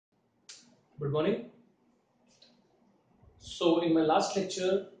Good morning. So in my last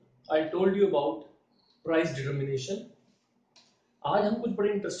lecture, I told you about price determination. आज हम कुछ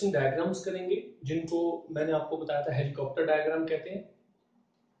बड़े interesting diagrams करेंगे जिनको मैंने आपको बताया था हेलीकॉप्टर डायग्राम कहते हैं।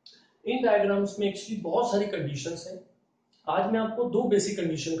 इन डायग्राम्स में एक्चुअली बहुत सारी कंडीशंस हैं। आज मैं आपको दो बेसिक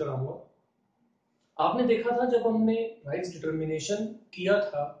कंडीशन कराऊंगा। आपने देखा था जब हमने प्राइस डिटर्मिनेशन किया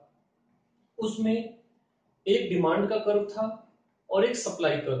था उसमें एक डिमांड का कर्व था और एक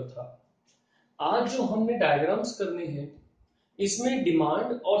सप्लाई कर्व था। आज जो हमने डायग्राम्स करने हैं इसमें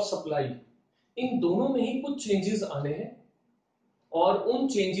डिमांड और सप्लाई इन दोनों में ही कुछ चेंजेस आने हैं और उन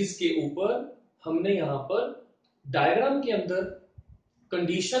चेंजेस के ऊपर हमने यहां पर डायग्राम के अंदर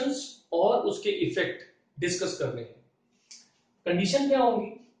कंडीशंस और उसके इफेक्ट डिस्कस करने हैं। कंडीशन क्या होंगी?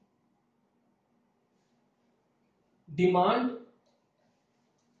 डिमांड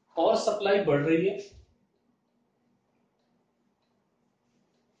और सप्लाई बढ़ रही है।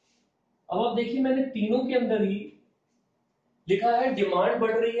 अब आप देखिए मैंने तीनों के अंदर ही लिखा है डिमांड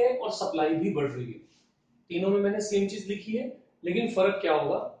बढ़ रही है और सप्लाई भी बढ़ रही है। तीनों में मैंने सेम चीज लिखी है, लेकिन फर्क क्या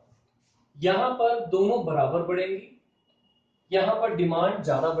होगा? यहां पर दोनों बराबर बढ़ेंगी, यहां पर डिमांड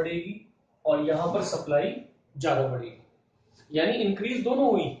ज्यादा बढ़ेगी और यहां पर सप्लाई ज्यादा बढ़ेगी। यानी इंक्रीज दोनों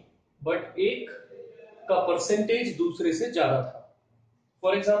हुई बट एक का परसेंटेज दूसरे से ज्यादा था।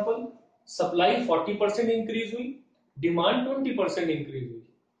 फॉर एग्जाम्पल सप्लाई 40% इंक्रीज हुई, डिमांड 20% इंक्रीज हुई।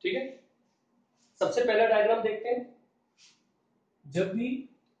 ठीक है, सबसे पहला डायग्राम देखते हैं। जब भी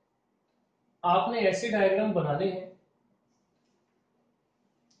आपने ऐसे डायग्राम बनाने हैं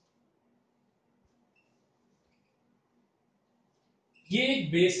ये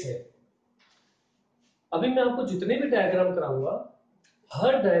एक बेस है। अभी मैं आपको जितने भी डायग्राम कराऊंगा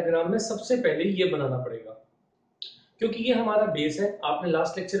हर डायग्राम में सबसे पहले ये बनाना पड़ेगा क्योंकि ये हमारा बेस है। आपने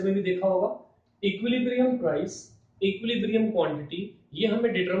लास्ट लेक्चर में भी देखा होगा इक्विलिब्रियम प्राइस, इक्विलिब्रियम क्वांटिटी, ये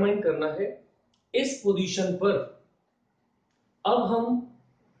हमें डिटरमाइन करना है। इस पोजीशन पर अब हम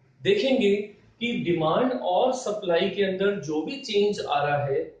देखेंगे कि डिमांड और सप्लाई के अंदर जो भी चेंज आ रहा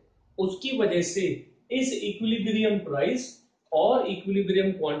है उसकी वजह से इस इक्विलिब्रियम प्राइस और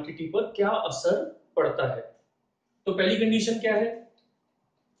इक्विलिब्रियम क्वांटिटी पर क्या असर पड़ता है। तो पहली कंडीशन क्या है?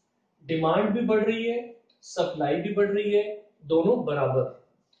 डिमांड भी बढ़ रही है, सप्लाई भी बढ़ रही है, दोनों बराबर।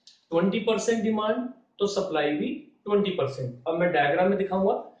 20% डिमांड तो सप्लाई भी 20%। अब मैं डायग्राम में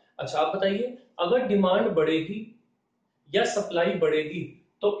दिखाऊंगा। अच्छा आप बताइए, अगर डिमांड बढ़ेगी या सप्लाई बढ़ेगी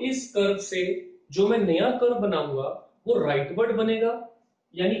तो इस कर्व से जो मैं नया कर्व बनाऊंगा वो राइटवर्ड बनेगा,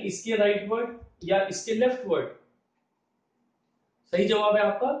 यानी इसके राइटवर्ड या इसके लेफ्टवर्ड? सही जवाब है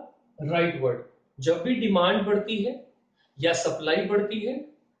आपका राइटवर्ड। जब भी डिमांड बढ़ती है या सप्लाई बढ़ती है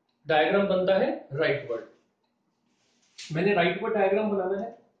डायग्राम बनता है राइटवर्ड। मैंने राइटवर्ड डायग्राम बनाना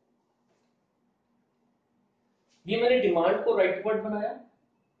है। ये मैंने डिमांड को राइटवर्ड बनाया,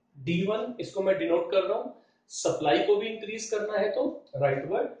 D1 इसको मैं डिनोट कर रहा हूं। सप्लाई को भी इंक्रीज करना है तो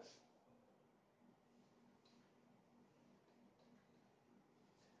राइटवर्ड।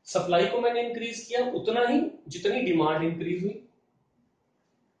 सप्लाई को मैंने इंक्रीज किया उतना ही जितनी डिमांड इंक्रीज हुई।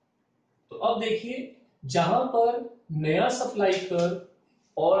 तो अब देखिए जहां पर नया सप्लाई कर्व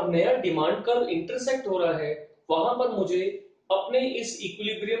और नया डिमांड कर्व इंटरसेक्ट हो रहा है वहां पर मुझे अपने इस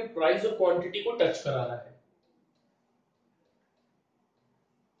इक्विलिब्रियम प्राइस और क्वांटिटी को टच कराना है।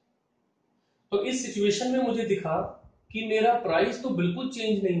 तो इस सिचुएशन में मुझे दिखा कि मेरा प्राइस तो बिल्कुल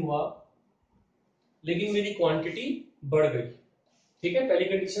चेंज नहीं हुआ लेकिन मेरी क्वांटिटी बढ़ गई। ठीक है, पहली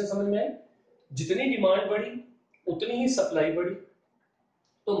कंडीशन समझ में आई। जितनी डिमांड बढ़ी उतनी ही सप्लाई बढ़ी,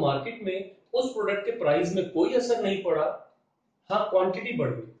 तो मार्केट में उस प्रोडक्ट के प्राइस में कोई असर नहीं पड़ा। हाँ, क्वांटिटी बढ़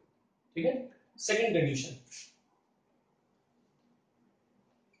गई। ठीक है, सेकंड कंडीशन,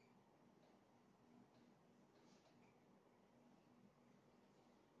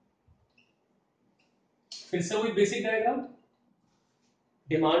 फिर से वही बेसिक डायग्राम,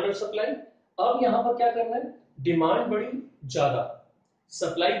 डिमांड और सप्लाई। अब यहां पर क्या करना है? डिमांड बढ़ी ज्यादा,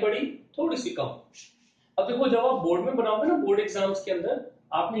 सप्लाई बढ़ी थोड़ी सी कम। अब देखो जब आप बोर्ड में बनाओगे ना, बोर्ड एग्जाम्स के अंदर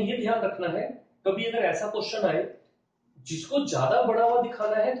आपने ये ध्यान रखना है कभी अगर ऐसा क्वेश्चन आए जिसको ज्यादा बड़ा हुआ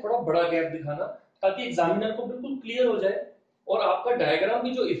दिखाना है थोड़ा बड़ा गैप दिखाना, ताकि एग्जामिनर को बिल्कुल क्लियर हो जाए और आपका डायग्राम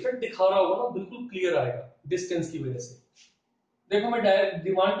भी जो इफेक्ट दिखा रहा होगा ना बिल्कुल क्लियर आएगा डिस्टेंस की वजह से। देखो मैं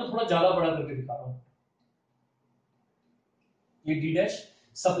डिमांड को थोड़ा ज्यादा बड़ा करके दिखा रहा हूं, ये डी डैश।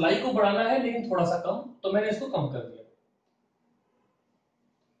 सप्लाई को बढ़ाना है लेकिन थोड़ा सा कम, तो मैंने इसको कम कर दिया।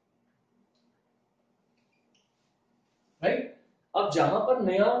 राइट, अब जहां पर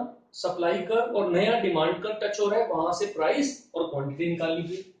नया सप्लाई कर्व और नया डिमांड कर्व टच हो रहा है वहां से प्राइस और क्वांटिटी निकाल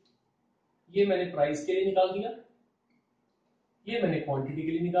लीजिए। ये मैंने प्राइस के लिए निकाल दिया, ये मैंने क्वांटिटी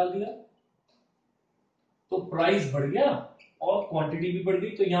के लिए निकाल दिया। तो प्राइस बढ़ गया और क्वांटिटी भी बढ़ गई,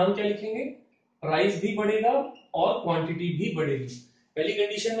 तो यहां क्या लिखेंगे? प्राइस भी बढ़ेगा और क्वांटिटी भी बढ़ेगी। पहली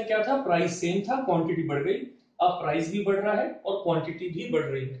कंडीशन में क्या था, प्राइस सेम था, क्वांटिटी बढ़ गई। अब प्राइस भी बढ़ रहा है और क्वांटिटी भी बढ़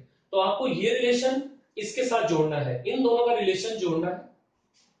रही है। तो आपको ये रिलेशन इसके साथ जोड़ना है, इन दोनों का रिलेशन जोड़ना है।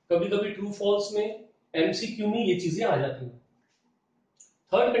 कभी कभी ट्रू फॉल्स में, एमसीक्यू में ये चीजें आ जाती हैं।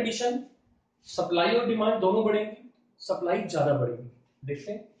 थर्ड कंडीशन, सप्लाई और डिमांड दोनों बढ़ेंगी, सप्लाई ज्यादा बढ़ेगी।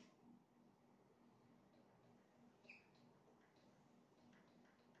 देखते हैं,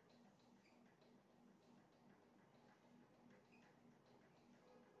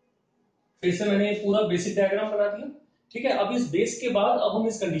 फिर से मैंने पूरा बेसिक डायग्राम बना दिया। ठीक है, अब इस बेस के बाद अब हम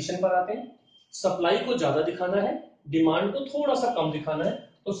इस कंडीशन पर आते हैं। सप्लाई को ज्यादा दिखाना है, डिमांड को थोड़ा सा कम दिखाना है,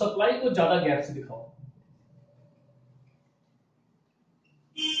 तो सप्लाई को ज्यादा गैप से दिखाओ,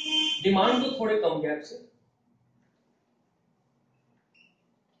 डिमांड को थोड़े कम गैप से।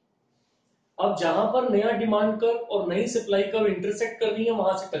 अब जहां पर नया डिमांड कर्व और नई सप्लाई कर्व इंटरसेक्ट कर रही है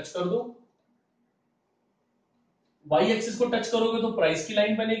वहां से टच कर दो। वाई एक्सिस को टच करोगे तो प्राइस की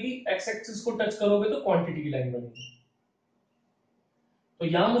लाइन बनेगी, एक्स एक्सिस को टच करोगे तो क्वांटिटी की लाइन बनेगी। तो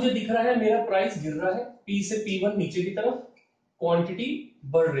यहां मुझे दिख रहा है मेरा प्राइस गिर रहा है, पी से P1 नीचे की तरफ, क्वांटिटी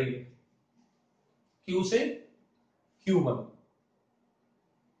बढ़ रही है Q से Q1।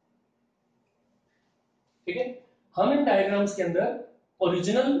 ठीक है, हम इन डायग्राम्स के अंदर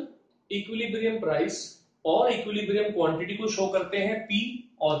ओरिजिनल इक्विलिब्रियम प्राइस और इक्विलिब्रियम क्वांटिटी को शो करते हैं P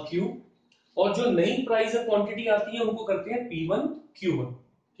और Q, और जो नई प्राइस और क्वांटिटी आती है उनको करते हैं P1 Q1।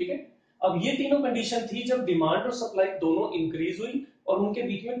 ठीक है, अब ये तीनों कंडीशन थी जब डिमांड और सप्लाई दोनों इंक्रीज हुई और उनके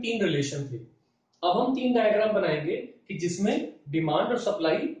बीच में तीन रिलेशन थे। अब हम तीन डायग्राम बनाएंगे कि जिसमें डिमांड और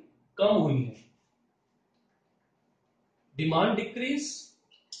सप्लाई कम हुई है, डिमांड डिक्रीज,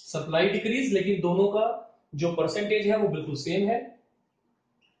 सप्लाई डिक्रीज, लेकिन दोनों का जो परसेंटेज है वो बिल्कुल सेम है।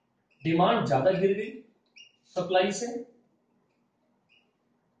 डिमांड ज्यादा गिर गई सप्लाई से,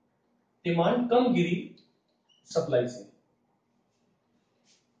 डिमांड कम गिरी सप्लाई से।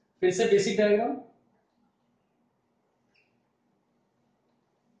 फिर से बेसिक डायग्राम,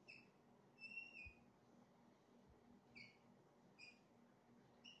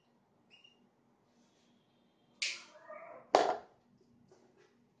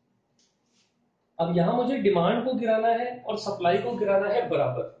 अब यहां मुझे डिमांड को गिराना है और सप्लाई को गिराना है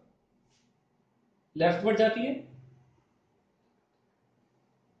बराबर। लेफ्टवर्ड जाती है,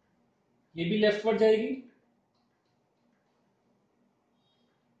 ये भी लेफ्टवर्ड जाएगी,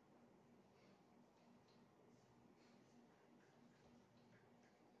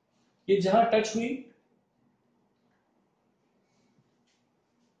 ये जहां टच हुई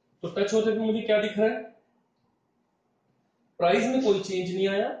तो टच होते हुए मुझे क्या दिख रहा है, प्राइस में कोई चेंज नहीं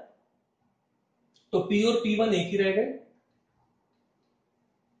आया, तो P और P1 एक ही रह गए,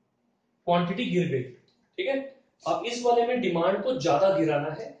 क्वांटिटी गिर गई। ठीक है, अब इस वाले में डिमांड को ज्यादा गिराना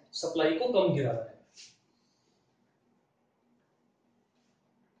है, सप्लाई को कम गिराना है।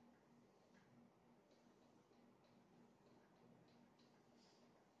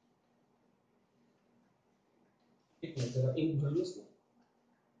 एक मिनट जरा इंक भर लो इसमें।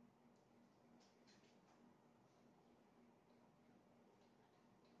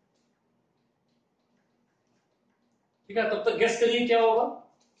 ठीक है, तब तक गेस करिए क्या होगा।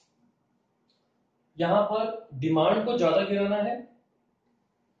 यहां पर डिमांड को ज्यादा गिराना है,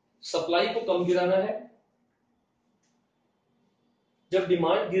 सप्लाई को कम गिराना है। जब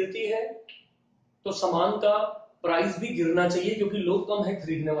डिमांड गिरती है तो सामान का प्राइस भी गिरना चाहिए क्योंकि लोग कम है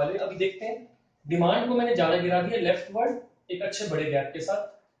खरीदने वाले। अभी देखते हैं, डिमांड को मैंने ज्यादा गिरा दिया लेफ्टवर्ड एक अच्छे बड़े गैप के साथ,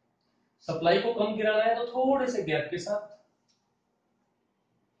 सप्लाई को कम गिराना है तो थोड़े से गैप के साथ।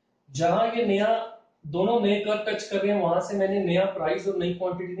 जहां ये नया दोनों नए कर्व टच कर रहे हैं वहां से मैंने नया प्राइस और नई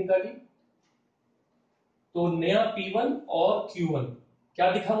क्वांटिटी निकाली, तो नया P1 और Q1 क्या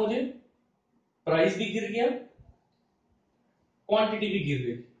दिखा मुझे, प्राइस भी गिर गया, क्वांटिटी भी गिर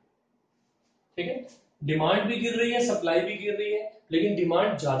गई। ठीक है, डिमांड भी गिर रही है, सप्लाई भी गिर रही है, लेकिन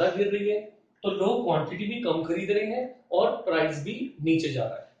डिमांड ज्यादा गिर रही है तो लोग क्वांटिटी भी कम खरीद रहे हैं और प्राइस भी नीचे जा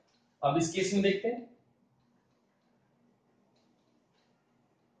रहा है। अब इस केस में देखते हैं,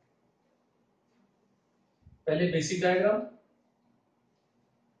 पहले बेसिक डायग्राम।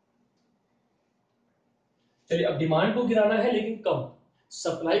 चलिए, अब डिमांड को गिराना है लेकिन कम,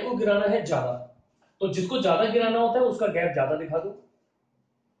 सप्लाई को गिराना है ज्यादा, तो जिसको ज्यादा गिराना होता है उसका गैप ज्यादा दिखा दो।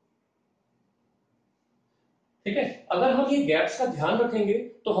 ठीक है, अगर हम ये गैप्स का ध्यान रखेंगे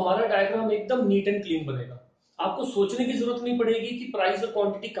तो हमारा डायग्राम एकदम नीट एंड क्लीन बनेगा। आपको सोचने की जरूरत नहीं पड़ेगी कि प्राइस और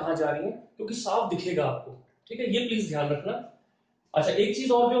क्वांटिटी कहां जा रही है, क्योंकि साफ दिखेगा आपको। ठीक है, ये प्लीज ध्यान रखना। अच्छा, एक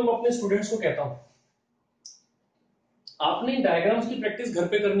चीज और जो मैं अपने स्टूडेंट्स को कहता हूं, आपने डायग्राम्स की प्रैक्टिस घर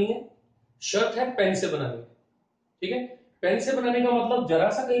पे करनी है, शर्त है पेन से बनानी है। ठीक है, पेन से बनाने का मतलब जरा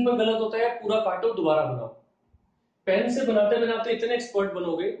सा कहीं पर गलत होता है पूरा काटो दोबारा बनाओ। पेन से बनाते बनाते इतने एक्सपर्ट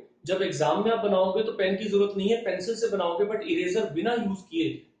बनोगे, जब एग्जाम में आप बनाओगे तो पेन की जरूरत नहीं है, पेंसिल से बनाओगे, बट इरेजर बिना यूज किए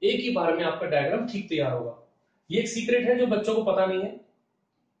एक ही बार में आपका डायग्राम ठीक तैयार होगा। ये एक सीक्रेट है जो बच्चों को पता नहीं है।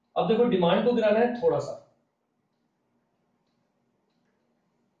 अब देखो डिमांड को गिराना है थोड़ा सा,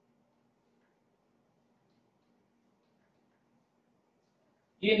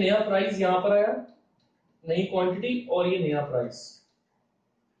 ये नया प्राइस यहां पर आया, नई क्वांटिटी और ये नया प्राइस।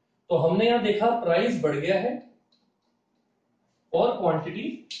 तो हमने यहां देखा प्राइस बढ़ गया है और क्वांटिटी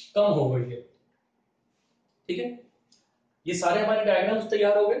कम हो गई है। ठीक है, ये सारे हमारे डायग्राम्स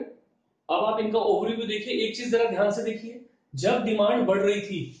तैयार हो गए। अब आप इनका ओवरव्यू देखिए, एक चीज जरा ध्यान से देखिए, जब डिमांड बढ़ रही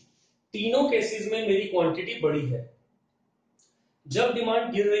थी तीनों केसेस में मेरी क्वांटिटी बढ़ी है, जब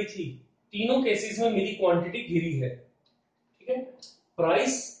डिमांड गिर रही थी तीनों केसेस में मेरी क्वांटिटी गिरी है। ठीक है,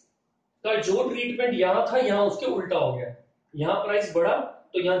 प्राइस का जो ट्रीटमेंट यहां था यहां उसके उल्टा हो गया, यहां प्राइस बढ़ा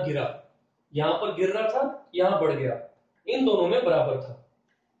तो यहां गिरा, यहां पर गिर रहा था यहां बढ़ गया, इन दोनों में बराबर था।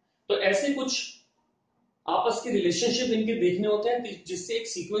 तो ऐसे कुछ आपस के रिलेशनशिप इनके देखने होते हैं जिससे एक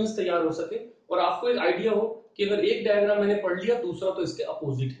सीक्वेंस तैयार हो सके और आपको एक आइडिया हो कि अगर एक डायग्राम मैंने पढ़ लिया दूसरा तो इसके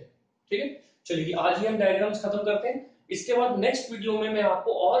अपोजिट है। ठीक है, चलिए आज ही हम डायग्राम्स खत्म करते हैं। इसके बाद नेक्स्ट वीडियो में मैं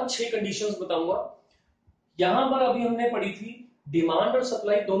आपको और 6 कंडीशंस बताऊंगा। यहां पर अभी हमने पढ़ी थी डिमांड और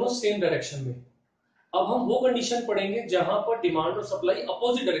सप्लाई दोनों सेम डायरेक्शन में, अब हम वो कंडीशन पढ़ेंगे जहां पर डिमांड और सप्लाई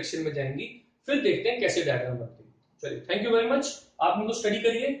अपोजिट डायरेक्शन में जाएंगी, फिर देखते हैं कैसे डायग्राम बनते हैं। चलिए थैंक यू वेरी मच, आप इनको स्टडी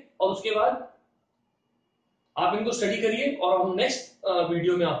करिए और उसके बाद आप इनको स्टडी करिए और हम नेक्स्ट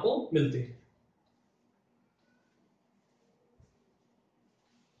वीडियो में आपको मिलते हैं।